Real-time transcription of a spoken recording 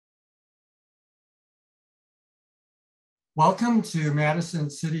Welcome to Madison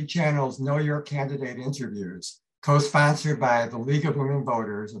City Channel's Know Your Candidate interviews, co-sponsored by the League of Women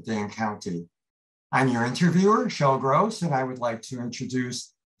Voters of Dane County. I'm your interviewer, Shel Gross, and I would like to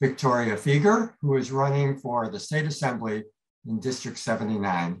introduce Victoria Fueger, who is running for the State Assembly in District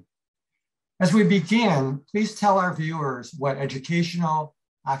 79. As we begin, please tell our viewers what educational,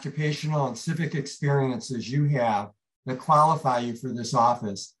 occupational, and civic experiences you have that qualify you for this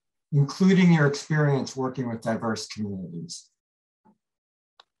office, including your experience working with diverse communities.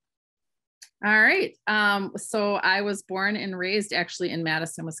 All right. So I was born and raised actually in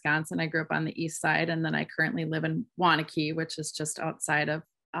Madison, Wisconsin. I grew up on the east side, and then I currently live in Waunakee, which is just outside of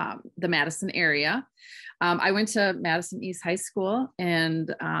the Madison area. I went to Madison East High School,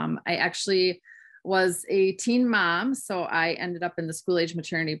 and I actually was a teen mom. So I ended up in the school age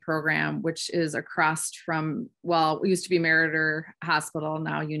maternity program, which is across from, well, it used to be Meritor Hospital,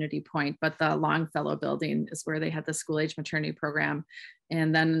 now Unity Point, but the Longfellow building is where they had the school age maternity program.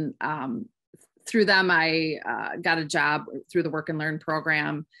 And then through them, I got a job through the Work and Learn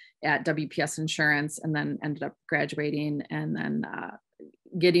program at WPS Insurance, and then ended up graduating and then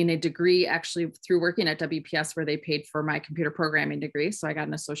getting a degree actually through working at WPS, where they paid for my computer programming degree. So I got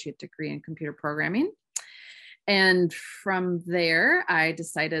an associate degree in computer programming. And from there, I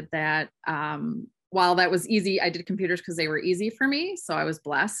decided that while that was easy, I did computers because they were easy for me. So I was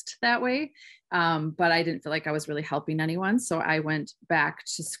blessed that way. But I didn't feel like I was really helping anyone. So I went back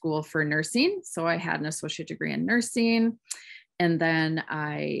to school for nursing. So I had an associate degree in nursing. And then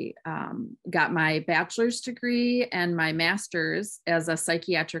I got my bachelor's degree and my master's as a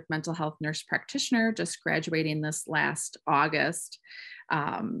psychiatric mental health nurse practitioner, just graduating this last August.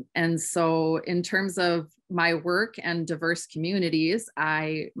 And so in terms of my work and diverse communities,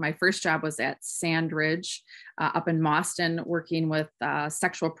 my first job was at Sandridge up in Mauston, working with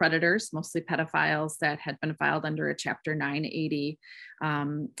sexual predators, mostly pedophiles that had been filed under a Chapter 980.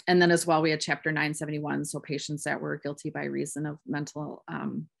 And then as well, we had Chapter 971, so patients that were guilty by reason of mental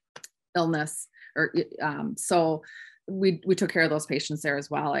illness. So we took care of those patients there as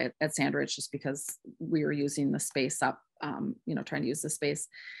well at Sandridge, just because we were using the space up, trying to use the space.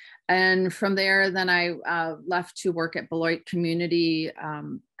 And from there, then I left to work at Beloit Community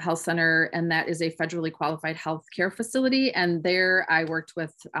Health Center, and that is a federally qualified healthcare facility. And there I worked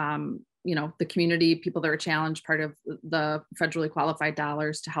with, the community, people that were challenged, part of the federally qualified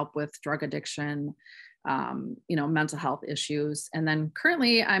dollars to help with drug addiction, mental health issues. And then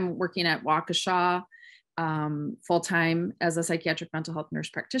currently I'm working at Waukesha full-time as a psychiatric mental health nurse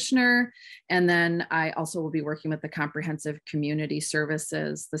practitioner. And then I also will be working with the Comprehensive Community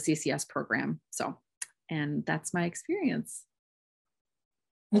Services, the CCS program. And that's my experience.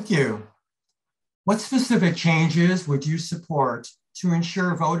 Thank you. What specific changes would you support to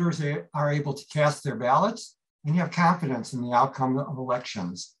ensure voters are able to cast their ballots and have confidence in the outcome of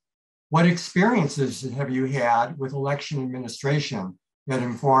elections? What experiences have you had with election administration that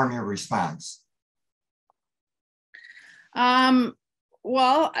inform your response?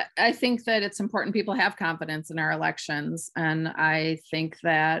 Well, I think that it's important people have confidence in our elections. And I think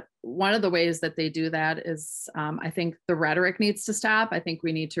that one of the ways that they do that is, I think the rhetoric needs to stop. I think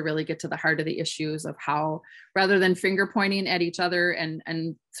we need to really get to the heart of the issues of how, rather than finger pointing at each other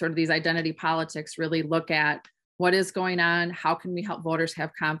and sort of these identity politics, really look at what is going on, how can we help voters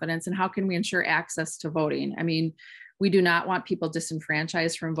have confidence, and how can we ensure access to voting? I mean, we do not want people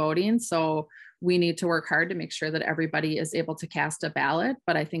disenfranchised from voting. So we need to work hard to make sure that everybody is able to cast a ballot.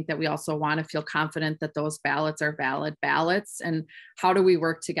 But I think that we also want to feel confident that those ballots are valid ballots. And how do we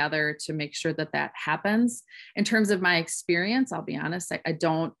work together to make sure that that happens? In terms of my experience, I'll be honest,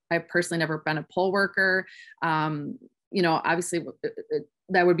 I've personally never been a poll worker. Obviously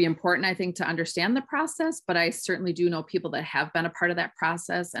that would be important, I think, to understand the process, but I certainly do know people that have been a part of that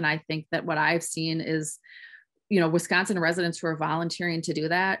process. And I think that what I've seen is, Wisconsin residents who are volunteering to do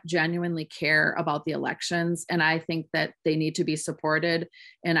that genuinely care about the elections. And I think that they need to be supported.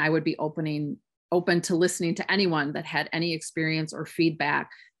 And I would be open to listening to anyone that had any experience or feedback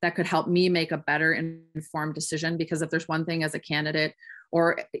that could help me make a better informed decision. Because if there's one thing as a candidate,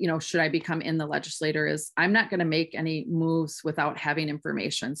 or, should I become in the legislature, is I'm not going to make any moves without having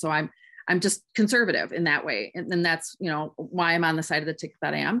information. So I'm just conservative in that way. And that's, why I'm on the side of the ticket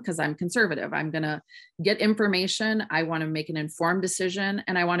that I am, because I'm conservative. I'm going to get information. I want to make an informed decision,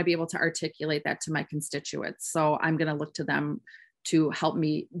 and I want to be able to articulate that to my constituents. So I'm going to look to them to help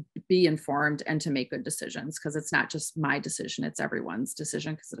me be informed and to make good decisions, because it's not just my decision, it's everyone's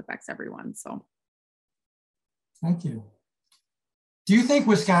decision, because it affects everyone. So. Thank you. Do you think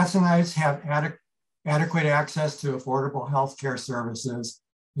Wisconsinites have adequate access to affordable health care services,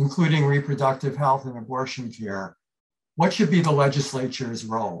 including reproductive health and abortion care? What should be the legislature's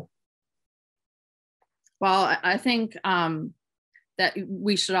role? Well, I think that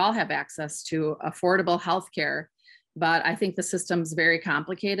we should all have access to affordable health care, but I think the system's very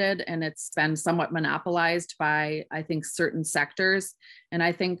complicated and it's been somewhat monopolized by, I think, certain sectors. And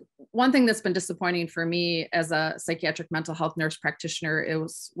I think one thing that's been disappointing for me as a psychiatric mental health nurse practitioner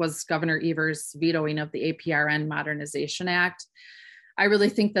was Governor Evers' vetoing of the APRN Modernization Act. I really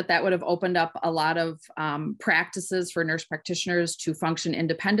think that that would have opened up a lot of practices for nurse practitioners to function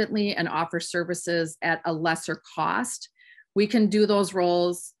independently and offer services at a lesser cost. We can do those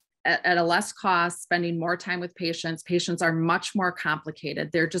roles at a less cost, spending more time with patients. Patients are much more complicated.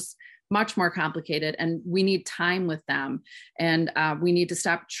 They're just much more complicated, and we need time with them. And we need to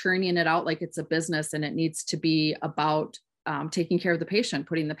stop churning it out like it's a business, and it needs to be about taking care of the patient,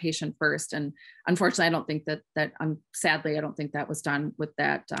 putting the patient first. And unfortunately, I don't think sadly, I don't think that was done with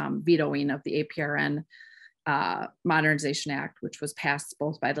that vetoing of the APRN Modernization Act, which was passed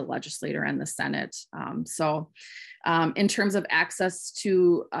both by the legislature and the Senate. In terms of access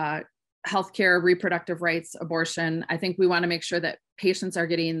to healthcare, reproductive rights, abortion, I think we want to make sure that patients are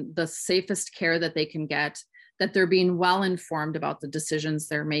getting the safest care that they can get, that they're being well informed about the decisions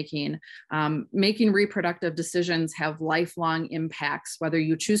they're making. Making reproductive decisions have lifelong impacts, whether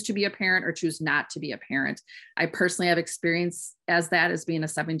you choose to be a parent or choose not to be a parent. I personally have experience as being a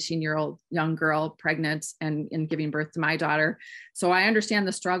 17-year-old young girl pregnant and giving birth to my daughter. So I understand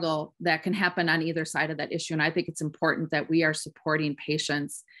the struggle that can happen on either side of that issue. And I think it's important that we are supporting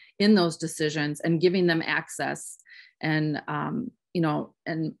patients in those decisions and giving them access. And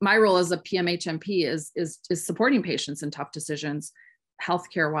and my role as a PMHMP is supporting patients in tough decisions,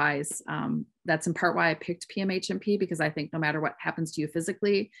 healthcare wise. That's in part why I picked PMHMP, because I think no matter what happens to you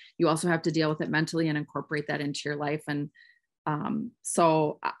physically, you also have to deal with it mentally and incorporate that into your life. And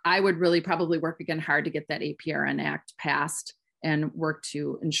so I would really probably work again hard to get that APRN Act passed and work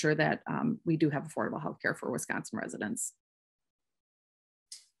to ensure that we do have affordable healthcare for Wisconsin residents.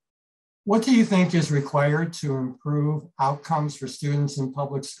 What do you think is required to improve outcomes for students in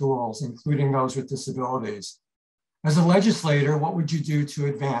public schools, including those with disabilities? As a legislator, what would you do to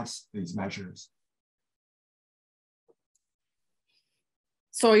advance these measures?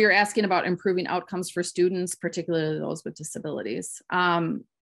 So you're asking about improving outcomes for students, particularly those with disabilities. I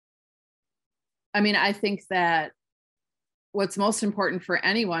think that what's most important for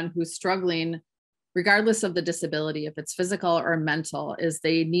anyone who's struggling, regardless of the disability, if it's physical or mental, is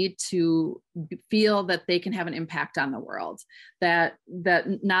they need to feel that they can have an impact on the world, that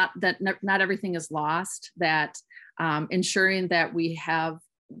not everything is lost, that ensuring that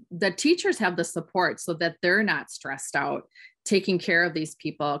that teachers have the support so that they're not stressed out taking care of these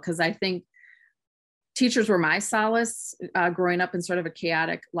people. Because I think teachers were my solace growing up in sort of a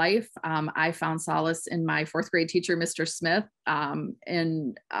chaotic life. I found solace in my fourth grade teacher, Mr. Smith,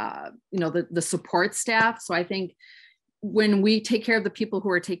 and the support staff. So I think when we take care of the people who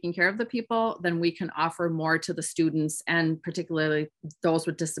are taking care of the people, then we can offer more to the students, and particularly those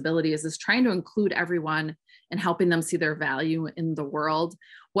with disabilities, is trying to include everyone and helping them see their value in the world.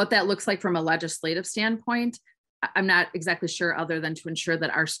 What that looks like from a legislative standpoint, I'm not exactly sure, other than to ensure that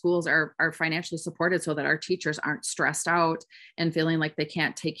our schools are financially supported so that our teachers aren't stressed out and feeling like they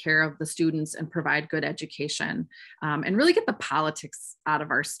can't take care of the students and provide good education, and really get the politics out of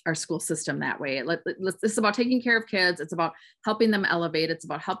our school system that way. It's about taking care of kids. It's about helping them elevate. It's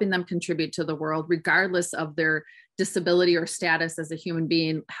about helping them contribute to the world, regardless of their disability or status as a human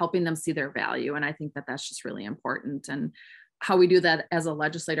being, helping them see their value. And I think that that's just really important. And how we do that as a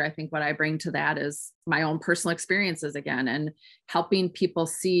legislator, I think what I bring to that is my own personal experiences again, and helping people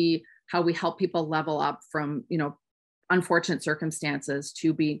see how we help people level up from, unfortunate circumstances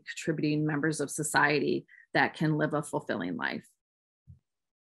to be contributing members of society that can live a fulfilling life.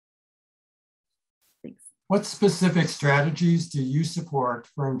 Thanks. What specific strategies do you support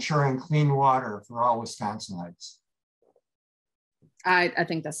for ensuring clean water for all Wisconsinites? I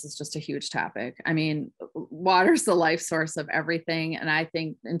think this is just a huge topic. I mean, water is the life source of everything. And I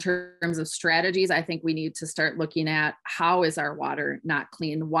think in terms of strategies, I think we need to start looking at how is our water not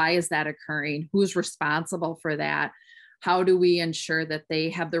clean? Why is that occurring? Who's responsible for that? How do we ensure that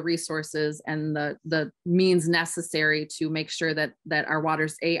they have the resources and the means necessary to make sure that our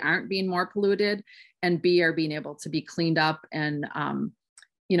waters, A, aren't being more polluted, and B, are being able to be cleaned up, and,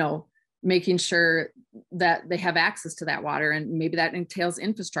 making sure that they have access to that water. And maybe that entails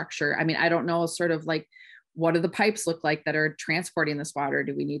infrastructure. I mean, I don't know, sort of like, what do the pipes look like that are transporting this water?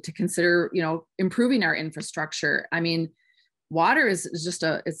 Do we need to consider, improving our infrastructure? I mean, water is just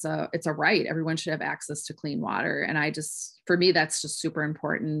it's a right. Everyone should have access to clean water. And for me, that's just super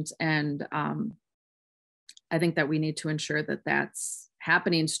important. And I think that we need to ensure that that's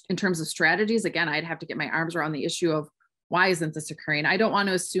happening. In terms of strategies, again, I'd have to get my arms around the issue of why isn't this occurring? I don't want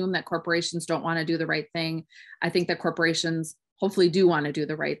to assume that corporations don't want to do the right thing. I think that corporations hopefully do want to do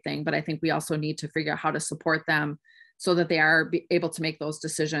the right thing, but I think we also need to figure out how to support them so that they are able to make those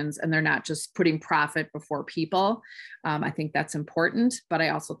decisions and they're not just putting profit before people. I think that's important, but I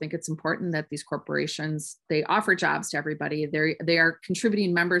also think it's important that these corporations, they offer jobs to everybody. They are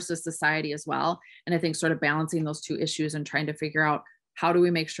contributing members to society as well. And I think sort of balancing those two issues and trying to figure out how do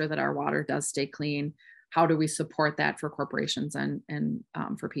we make sure that our water does stay clean? How do we support that for corporations and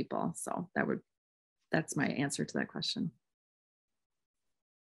for people? So that's my answer to that question.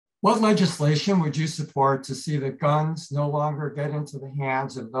 What legislation would you support to see that guns no longer get into the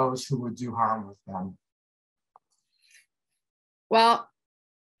hands of those who would do harm with them? Well,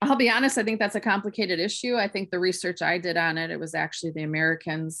 I'll be honest, I think that's a complicated issue. I think the research I did on it, it was actually the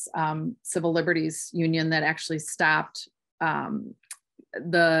Americans Civil Liberties Union that actually stopped what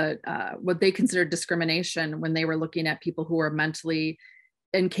they considered discrimination when they were looking at people who were mentally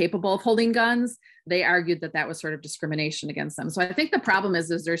incapable of holding guns. They argued that that was sort of discrimination against them. So I think the problem is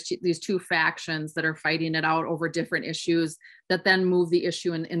there's these two factions that are fighting it out over different issues that then move the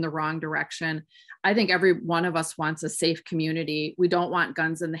issue in the wrong direction. I think every one of us wants a safe community. We don't want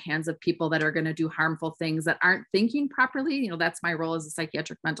guns in the hands of people that are going to do harmful things that aren't thinking properly. You know, that's my role as a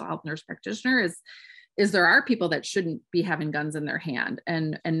psychiatric mental health nurse practitioner is there are people that shouldn't be having guns in their hand.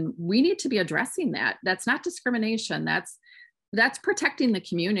 And we need to be addressing that. That's not discrimination. That's protecting the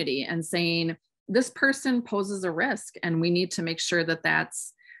community and saying this person poses a risk and we need to make sure that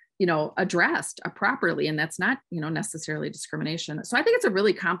that's, you know, addressed properly. And that's not, you know, necessarily discrimination. So I think it's a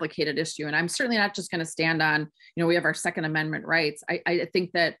really complicated issue. And I'm certainly not just going to stand on, you know, we have our Second Amendment rights. I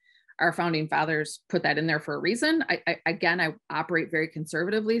think that our founding fathers put that in there for a reason. I operate very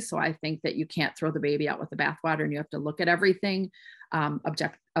conservatively. So I think that you can't throw the baby out with the bathwater and you have to look at everything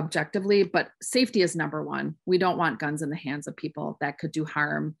objectively, but safety is number one. We don't want guns in the hands of people that could do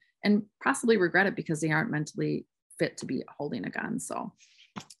harm and possibly regret it because they aren't mentally fit to be holding a gun. So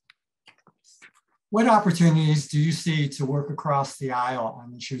what opportunities do you see to work across the aisle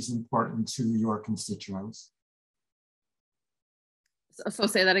on issues important to your constituents? So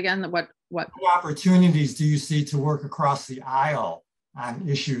say that again, what opportunities do you see to work across the aisle on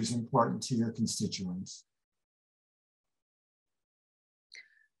issues important to your constituents?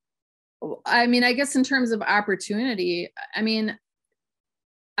 I mean, I guess in terms of opportunity, I mean,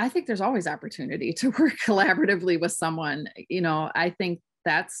 I think there's always opportunity to work collaboratively with someone. You know, I think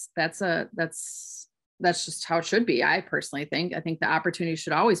that's just how it should be. I personally think. I think the opportunity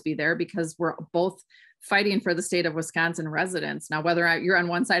should always be there because we're both fighting for the state of Wisconsin residents. Now, whether you're on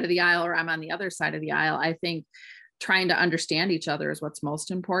one side of the aisle or I'm on the other side of the aisle, I think trying to understand each other is what's most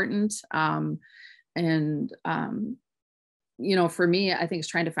important. You know, for me, I think it's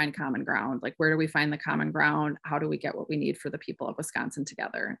trying to find common ground. Like, where do we find the common ground? How do we get what we need for the people of Wisconsin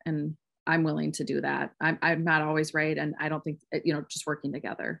together? And I'm willing to do that. I'm not always right. And I don't think, you know, just working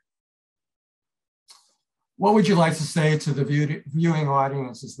together. What would you like to say to the viewing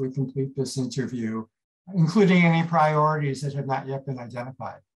audience as we complete this interview, including any priorities that have not yet been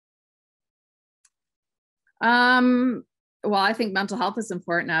identified? Well, I think mental health is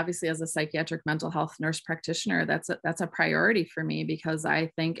important. Obviously, as a psychiatric mental health nurse practitioner, that's a priority for me because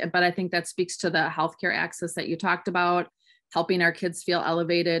I think that speaks to the healthcare access that you talked about, helping our kids feel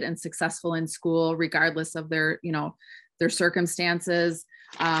elevated and successful in school, regardless of their circumstances.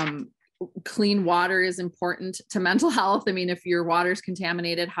 Clean water is important to mental health. I mean, if your water is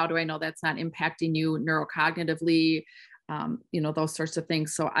contaminated, how do I know that's not impacting you neurocognitively? Those sorts of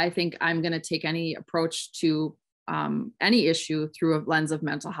things. So I think I'm going to take any approach to any issue through a lens of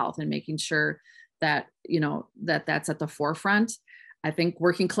mental health and making sure that, that's at the forefront. I think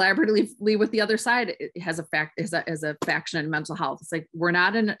working collaboratively with the other side has a faction in mental health. It's like, we're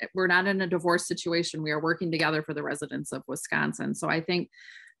not in a divorce situation. We are working together for the residents of Wisconsin. So I think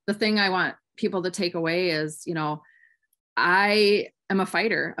the thing I want people to take away is, I am a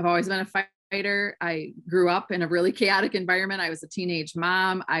fighter. I've always been a fighter. I grew up in a really chaotic environment. I was a teenage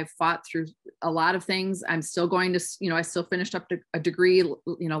mom. I fought through a lot of things. I'm still going to, I still finished up a degree,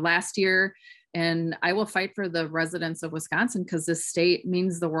 last year, and I will fight for the residents of Wisconsin because this state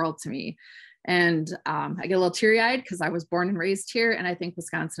means the world to me. And I get a little teary-eyed because I was born and raised here. And I think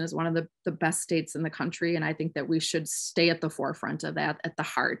Wisconsin is one of the best states in the country. And I think that we should stay at the forefront of that, at the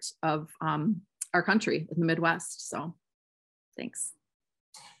heart of our country in the Midwest. So thanks.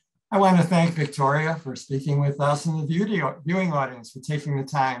 I want to thank Victoria for speaking with us and the viewing audience for taking the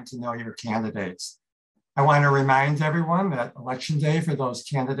time to know your candidates. I want to remind everyone that Election Day for those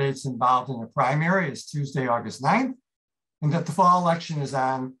candidates involved in the primary is Tuesday, August 9th, and that the fall election is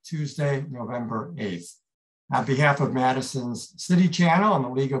on Tuesday, November 8th. On behalf of Madison's City Channel and the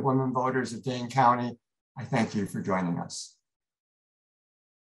League of Women Voters of Dane County, I thank you for joining us.